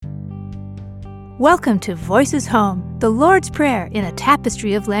Welcome to Voices Home, the Lord's Prayer in a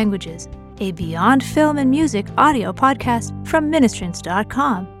Tapestry of Languages, a Beyond Film and Music audio podcast from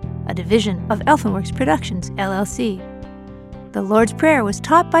Ministrants.com, a division of Elfenworks Productions, LLC. The Lord's Prayer was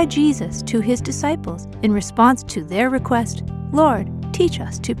taught by Jesus to his disciples in response to their request, "Lord, teach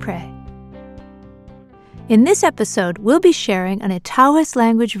us to pray." In this episode, we'll be sharing an Itawes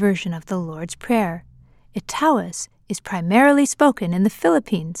language version of the Lord's Prayer. Itawes is primarily spoken in the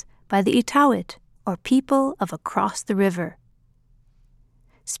Philippines by the Itawes, or people of across the river.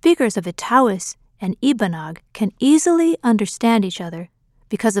 Speakers of Itawes and Ibanag can easily understand each other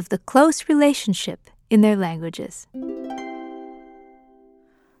because of the close relationship in their languages.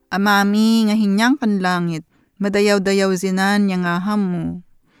 Amami nga hinyang panlangit, madayaw-dayaw zinan yang aham mo.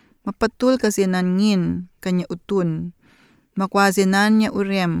 Mapatul ka zinan ngin, kanya utun. Makwa zinan niya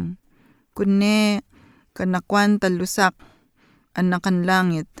urem, kunne kanakwan talusak, anakan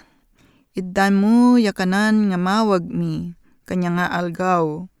langit. Iddan mo yakanan nga mawag mi, kanya nga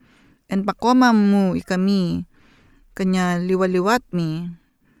algaw. En pakoma mo ikami, kanya liwaliwat mi.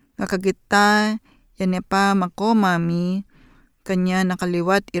 Nakagita, yan pa makoma mi, kanya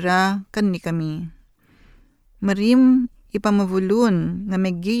nakaliwat ira kan ni kami. Marim ipamavulun nga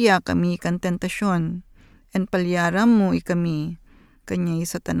megiya kami kan tentasyon, en palyaram mo ikami, kanya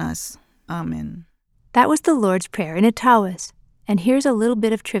Satanas. Amen. That was the Lord's Prayer in Itawes, and here's a little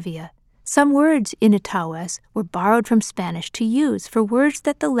bit of trivia. Some words in Itawes were borrowed from Spanish to use for words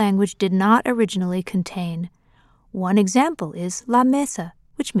that the language did not originally contain. One example is la mesa,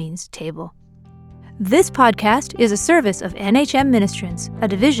 which means table. This podcast is a service of NHM Ministrants, a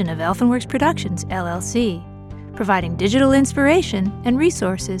division of Elfenworks Productions, LLC, providing digital inspiration and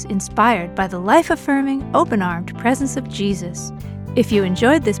resources inspired by the life-affirming, open-armed presence of Jesus. If you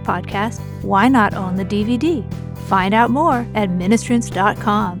enjoyed this podcast, why not own the DVD? Find out more at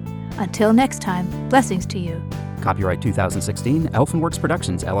Ministrants.com. Until next time, blessings to you. Copyright 2016, Elfenworks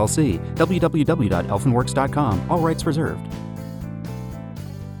Productions, LLC, www.elfenworks.com, all rights reserved.